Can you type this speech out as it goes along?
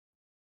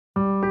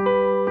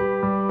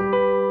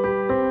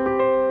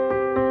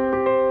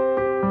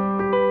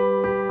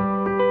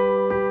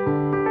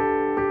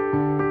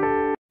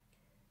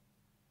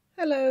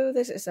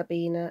this is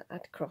Sabina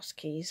at Cross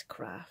Keys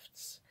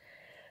Crafts.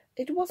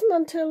 It wasn't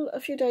until a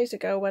few days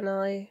ago when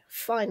I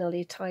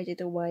finally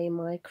tidied away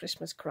my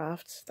Christmas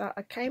crafts that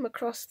I came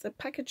across the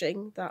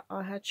packaging that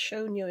I had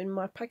shown you in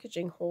my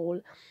packaging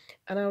haul,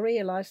 and I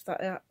realised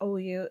that I owe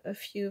you a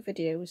few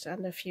videos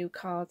and a few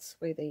cards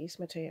with these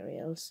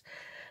materials.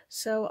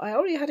 So I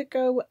already had a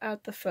go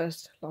at the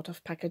first lot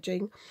of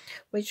packaging,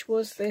 which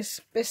was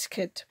this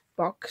biscuit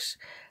box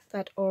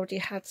that already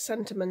had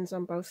sentiments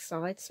on both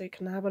sides, so you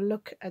can have a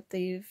look at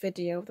the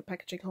video, the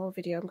packaging haul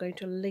video. I'm going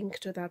to link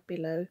to that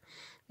below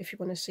if you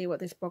want to see what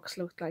this box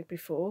looked like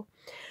before.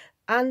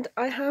 And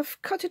I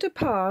have cut it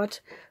apart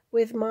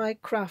with my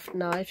craft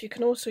knife. You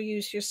can also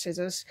use your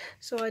scissors.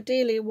 So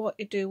ideally what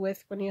you do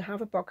with when you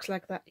have a box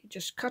like that, you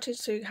just cut it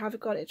so you have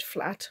got it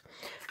flat.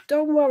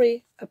 Don't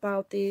worry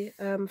about the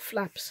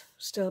flaps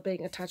still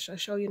being attached. I'll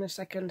show you in a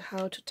second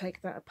how to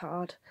take that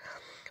apart.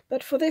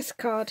 But for this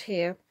card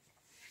here,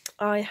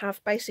 I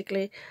have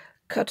basically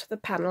cut the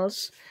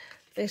panels.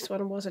 This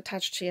one was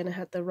attached here and it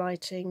had the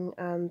writing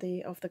and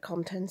the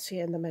contents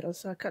here in the middle.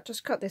 So I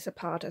just cut this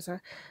apart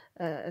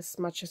as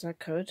much as I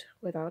could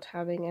without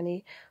having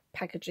any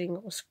packaging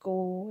or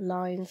score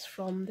lines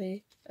from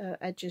the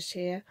edges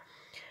here.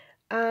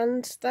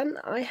 And then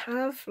I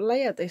have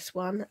layered this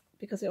one,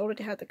 because it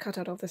already had the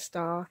cutout of the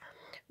star,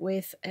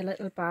 with a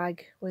little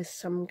bag with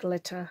some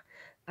glitter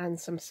and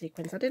some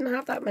sequins. I didn't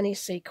have that many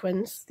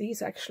sequins.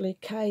 These actually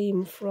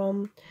came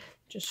from,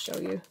 just show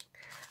you,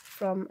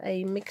 from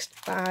a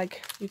mixed bag.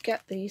 You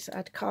get these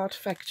at Card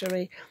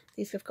Factory.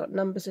 These have got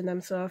numbers in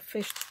them, so I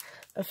fished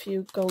a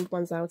few gold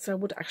ones out. So I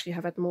would actually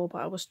have had more,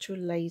 but I was too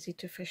lazy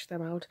to fish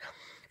them out.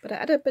 But I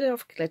added a bit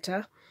of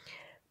glitter.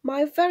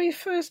 My very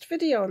first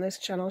video on this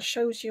channel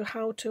shows you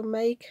how to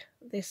make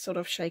this sort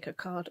of shaker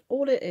card.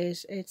 All it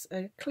is, it's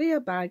a clear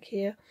bag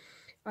here.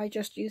 I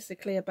just use the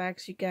clear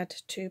bags you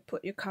get to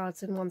put your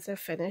cards in once they're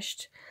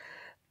finished,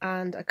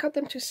 and I cut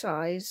them to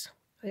size.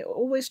 I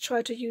always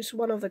try to use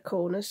one of the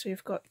corners, so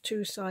you've got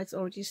two sides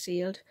already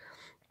sealed,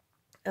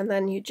 and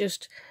then you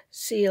just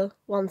seal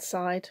one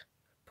side,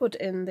 put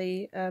in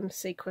the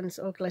sequins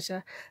or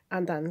glitter,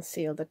 and then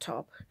seal the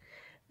top.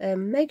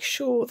 Make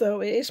sure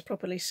though it is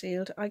properly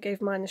sealed. I gave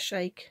mine a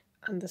shake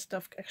and the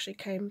stuff actually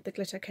the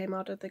glitter came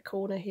out of the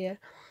corner here,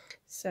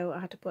 so I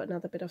had to put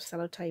another bit of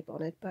sellotape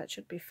on it, but it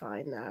should be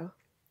fine now.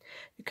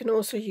 You can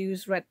also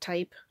use red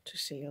tape to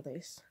seal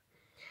this.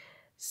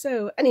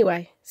 So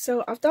anyway,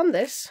 so I've done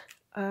this.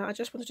 I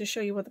just wanted to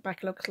show you what the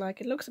back looks like.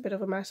 It looks a bit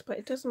of a mess, but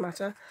it doesn't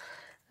matter.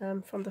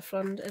 From the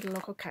front it'll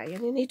look okay.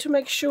 And you need to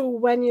make sure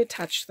when you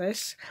attach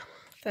this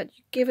that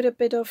you give it a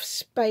bit of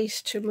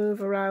space to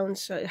move around.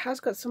 So it has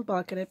got some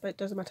bulk in it, but it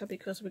doesn't matter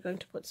because we're going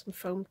to put some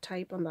foam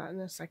tape on that in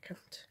a second.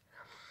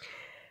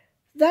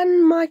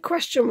 Then my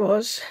question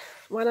was,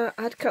 when I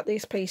had cut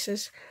these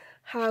pieces,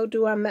 how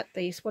do I mat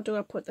these? What do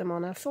I put them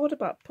on? I thought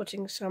about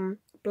putting some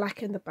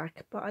black in the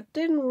back, but I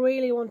didn't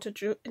really want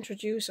to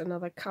introduce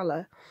another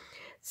colour.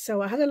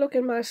 So I had a look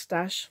in my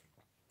stash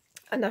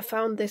and I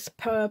found this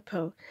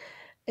purple.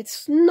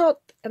 It's not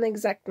an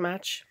exact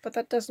match, but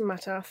that doesn't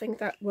matter. I think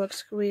that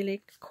works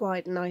really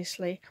quite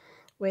nicely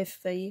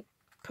with the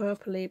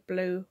purpley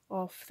blue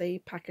of the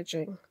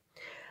packaging.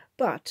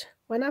 But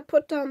when I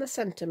put down the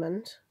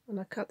sentiment, and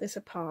I cut this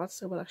apart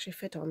so it will actually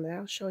fit on there,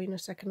 I'll show you in a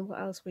second what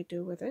else we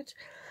do with it,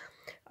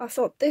 I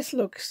thought this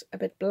looks a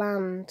bit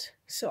bland.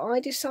 So I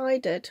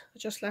decided, I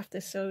just left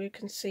this so you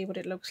can see what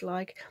it looks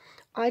like,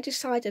 I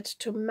decided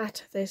to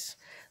mat this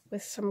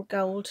with some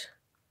gold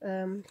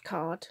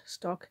card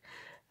stock,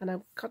 and I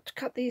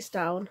cut these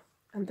down,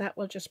 and that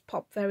will just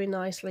pop very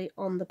nicely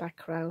on the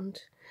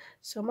background.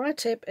 So my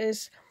tip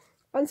is,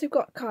 once you've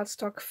got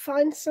cardstock,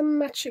 find some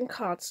matching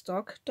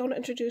cardstock. Don't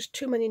introduce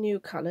too many new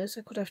colours.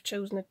 I could have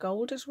chosen a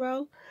gold as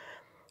well,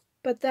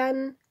 but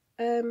then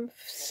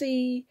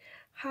see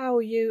how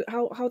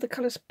the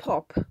colours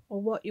pop,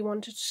 or what you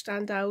want to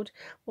stand out,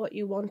 what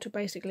you want to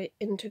basically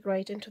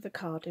integrate into the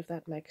card, if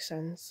that makes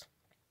sense.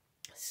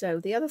 So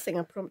the other thing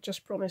I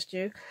just promised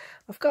you,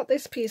 I've got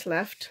this piece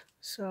left,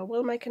 so I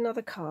will make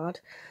another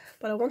card,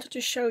 but I wanted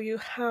to show you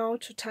how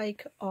to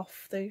take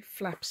off the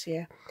flaps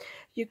here.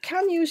 You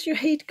can use your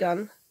heat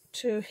gun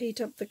to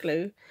heat up the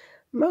glue.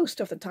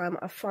 Most of the time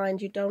I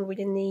find you don't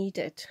really need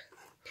it,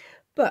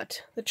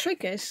 but the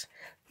trick is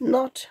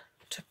not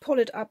to pull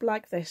it up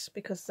like this,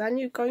 because then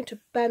you're going to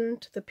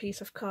bend the piece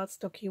of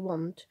cardstock you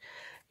want.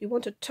 You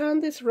want to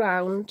turn this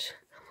round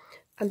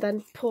and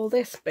then pull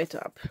this bit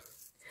up.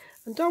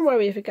 And don't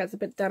worry if it gets a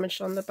bit damaged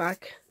on the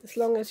back, as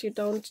long as you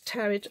don't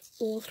tear it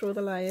all through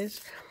the layers.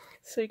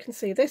 So you can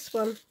see this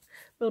one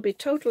will be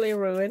totally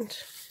ruined.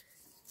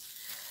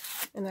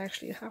 And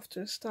actually you have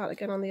to start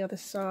again on the other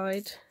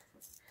side,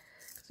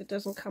 because it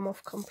doesn't come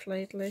off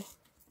completely.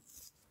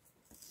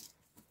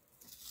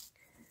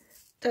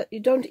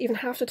 You don't even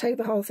have to take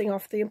the whole thing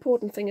off. The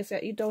important thing is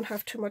that you don't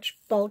have too much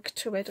bulk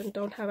to it and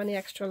don't have any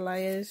extra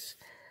layers.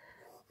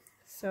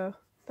 So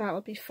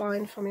that'll be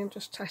fine for me. I'm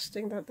just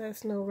testing that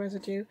there's no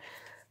residue.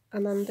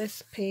 And then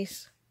this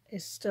piece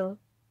is still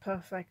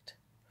perfect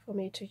for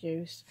me to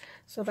use.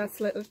 So that's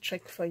a little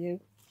trick for you.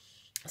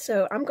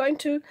 So I'm going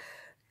to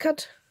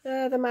cut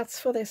the mats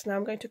for this now.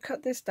 I'm going to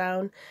cut this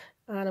down,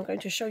 and I'm going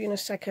to show you in a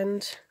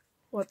second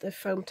what the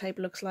foam tape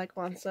looks like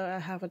once I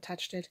have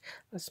attached it.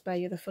 I'll spare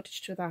you the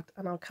footage to that,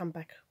 and I'll come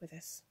back with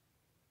this.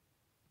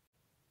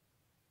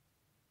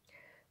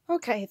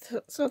 Okay,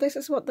 so this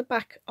is what the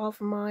back of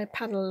my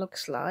panel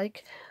looks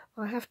like.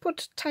 I have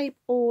put tape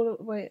all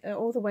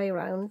the way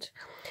around,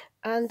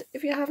 and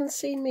if you haven't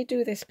seen me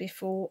do this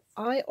before,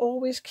 I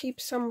always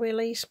keep some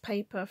release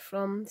paper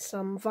from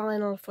some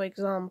vinyl, for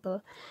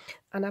example,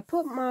 and I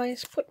put my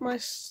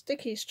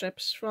sticky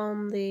strips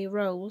from the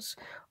rolls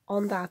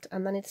on that,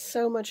 and then it's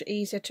so much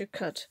easier to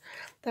cut.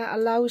 That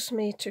allows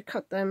me to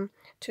cut them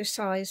to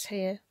size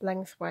here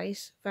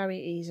lengthways very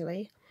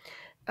easily.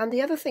 And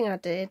the other thing I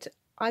did,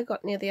 I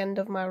got near the end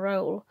of my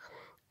roll,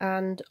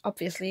 and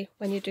obviously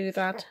when you do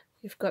that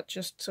you've got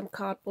just some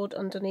cardboard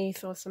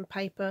underneath or some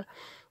paper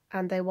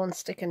and they won't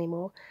stick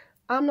anymore.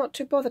 I'm not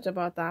too bothered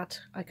about that.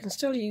 I can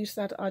still use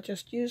that. I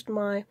just used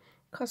my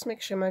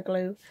Cosmic Shimmer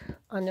glue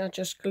and I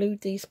just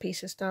glued these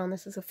pieces down.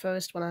 This is the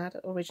first one I had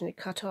originally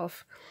cut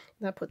off,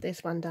 and I put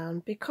this one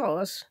down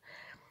because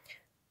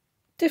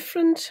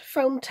different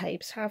foam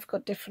tapes have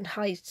got different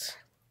heights,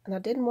 and I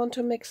didn't want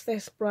to mix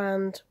this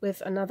brand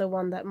with another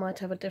one that might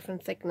have a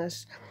different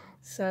thickness.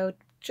 So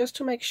just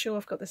to make sure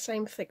I've got the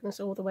same thickness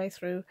all the way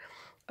through,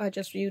 I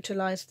just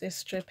utilised this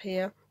strip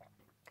here,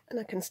 and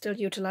I can still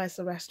utilise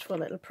the rest for a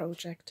little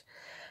project.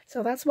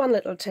 So that's one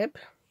little tip.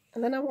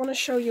 And then I want to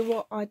show you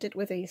what I did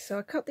with these. So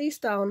I cut these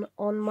down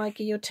on my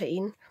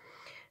guillotine.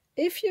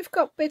 If you've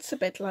got bits a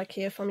bit like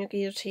here from your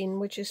guillotine,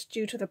 which is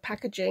due to the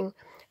packaging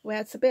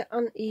where it's a bit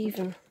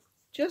uneven,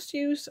 just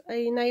use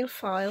a nail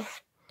file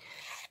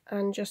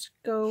and just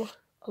go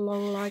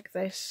along like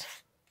this,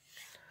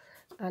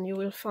 and you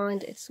will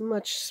find it's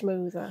much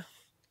smoother.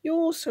 You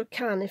also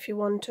can, if you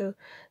want to,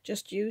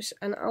 just use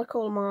an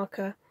alcohol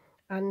marker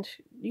and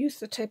use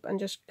the tip and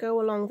just go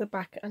along the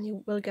back, and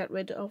you will get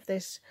rid of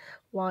this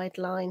wide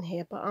line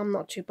here, but I'm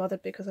not too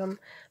bothered because I'm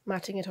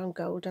matting it on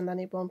gold and then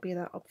it won't be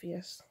that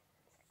obvious.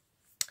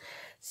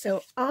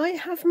 So I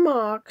have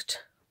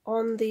marked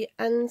on the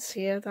ends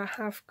here that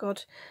have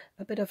got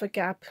a bit of a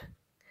gap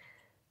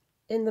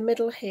in the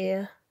middle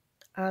here,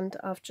 and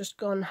I've just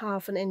gone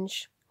 ½ an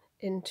inch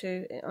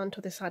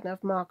onto this side, and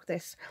I've marked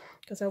this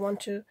because I want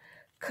to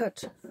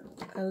cut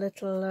a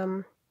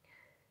little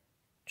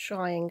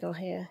triangle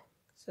here.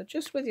 So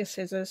just with your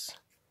scissors,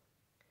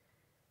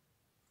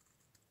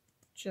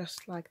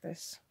 just like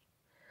this,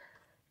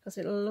 because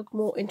it'll look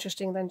more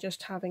interesting than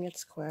just having it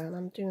square. And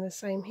I'm doing the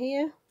same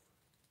here.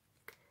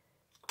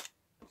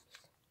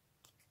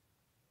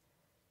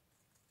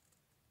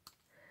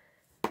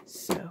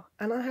 So,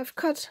 and I have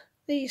cut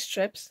these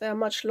strips. They are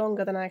much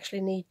longer than I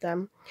actually need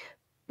them,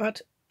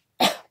 but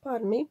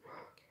pardon me,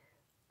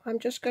 I'm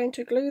just going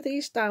to glue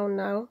these down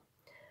now,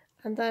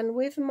 and then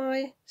with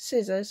my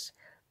scissors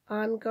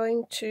I'm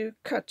going to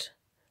cut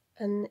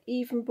an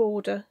even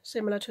border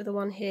similar to the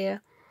one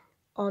here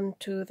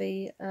onto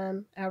the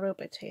arrow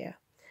bit here,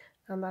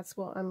 and that's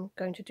what I'm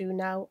going to do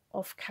now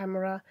off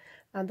camera,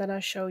 and then I'll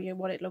show you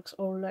what it looks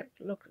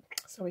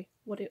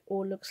what it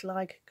all looks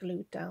like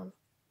glued down.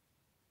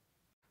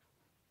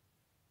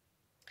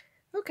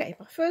 Okay,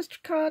 my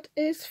first card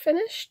is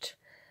finished.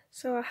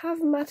 So I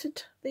have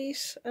matted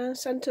these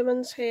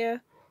sentiments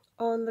here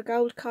on the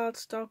gold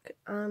cardstock,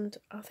 and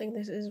I think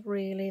this is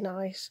really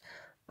nice.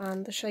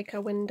 And the shaker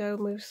window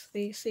moves,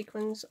 the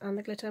sequins and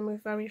the glitter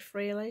move very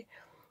freely.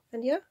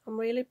 And yeah, I'm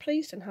really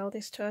pleased in how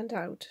this turned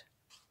out.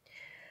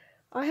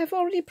 I have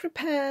already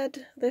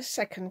prepared the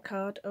second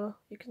card. Oh,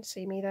 you can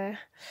see me there.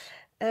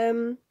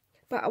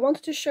 But I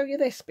wanted to show you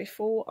this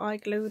before I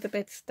glue the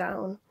bits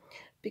down,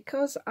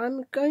 because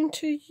I'm going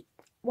to,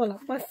 well,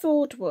 my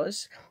thought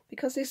was,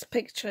 because this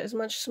picture is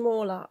much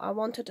smaller, I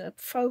wanted a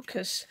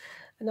focus,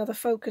 another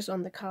focus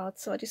on the card,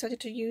 so I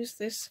decided to use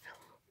this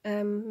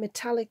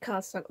metallic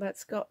cardstock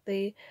that's got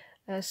the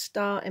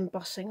star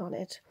embossing on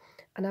it.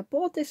 And I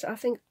bought this, I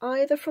think,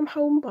 either from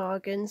Home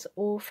Bargains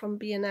or from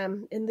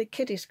B&M in the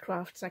kiddies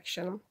craft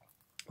section.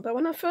 But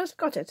when I first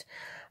got it,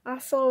 I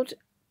thought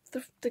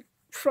the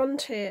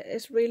front here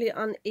is really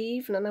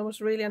uneven, and I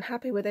was really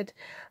unhappy with it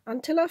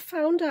until I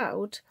found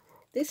out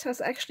this has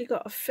actually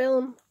got a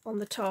film on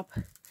the top,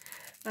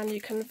 and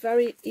you can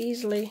very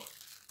easily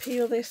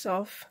peel this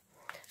off,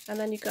 and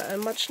then you got a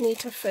much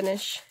neater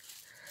finish.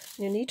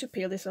 You need to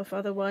peel this off,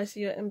 otherwise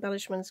your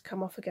embellishments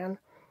come off again.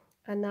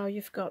 And now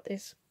you've got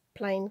this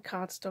plain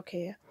cardstock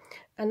here.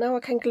 And now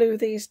I can glue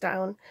these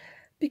down.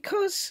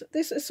 Because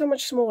this is so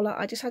much smaller,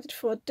 I decided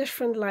for a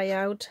different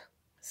layout.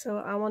 So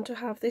I want to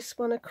have this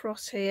one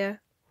across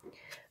here,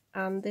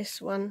 and this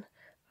one,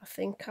 I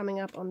think, coming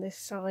up on this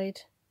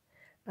side,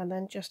 and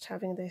then just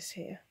having this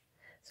here.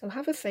 So I'll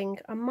have a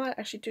think. I might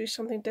actually do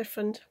something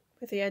different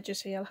with the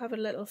edges here. I'll have a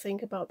little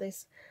think about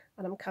this,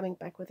 and I'm coming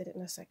back with it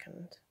in a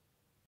second.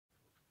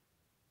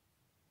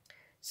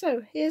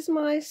 So here's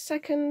my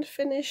second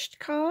finished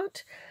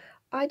card.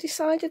 I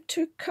decided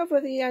to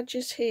cover the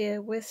edges here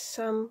with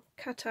some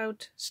cut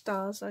out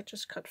stars I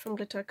just cut from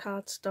glitter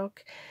cardstock.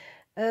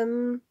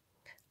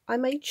 I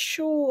made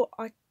sure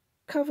I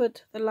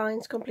covered the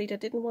lines completely. I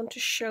didn't want to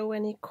show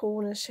any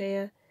corners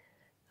here,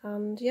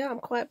 and yeah, I'm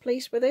quite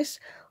pleased with this.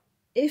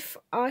 If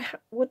I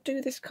would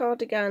do this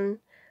card again,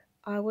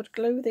 I would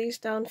glue these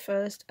down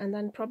first and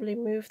then probably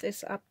move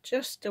this up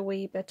just a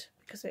wee bit,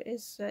 because it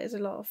is a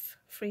lot of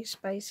free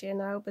space here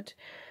now. But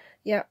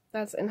yeah,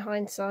 that's in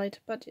hindsight,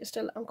 but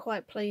still I'm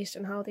quite pleased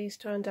in how these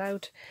turned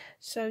out.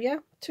 So yeah,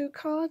 2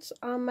 cards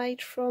are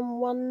made from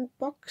 1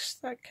 box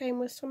that came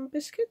with some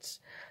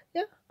biscuits.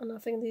 Yeah, and I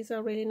think these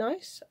are really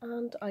nice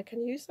and I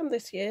can use them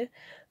this year.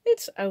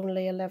 It's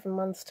only 11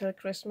 months till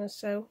Christmas,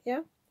 so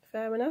yeah,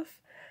 fair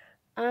enough.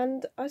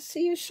 And I'll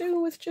see you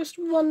soon with just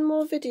one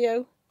more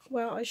video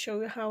where I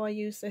show you how I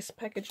use this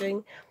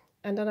packaging,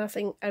 and then I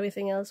think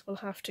everything else will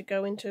have to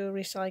go into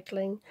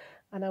recycling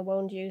and I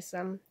won't use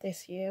them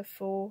this year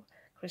for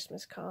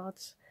Christmas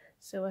cards.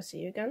 So I'll see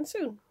you again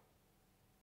soon.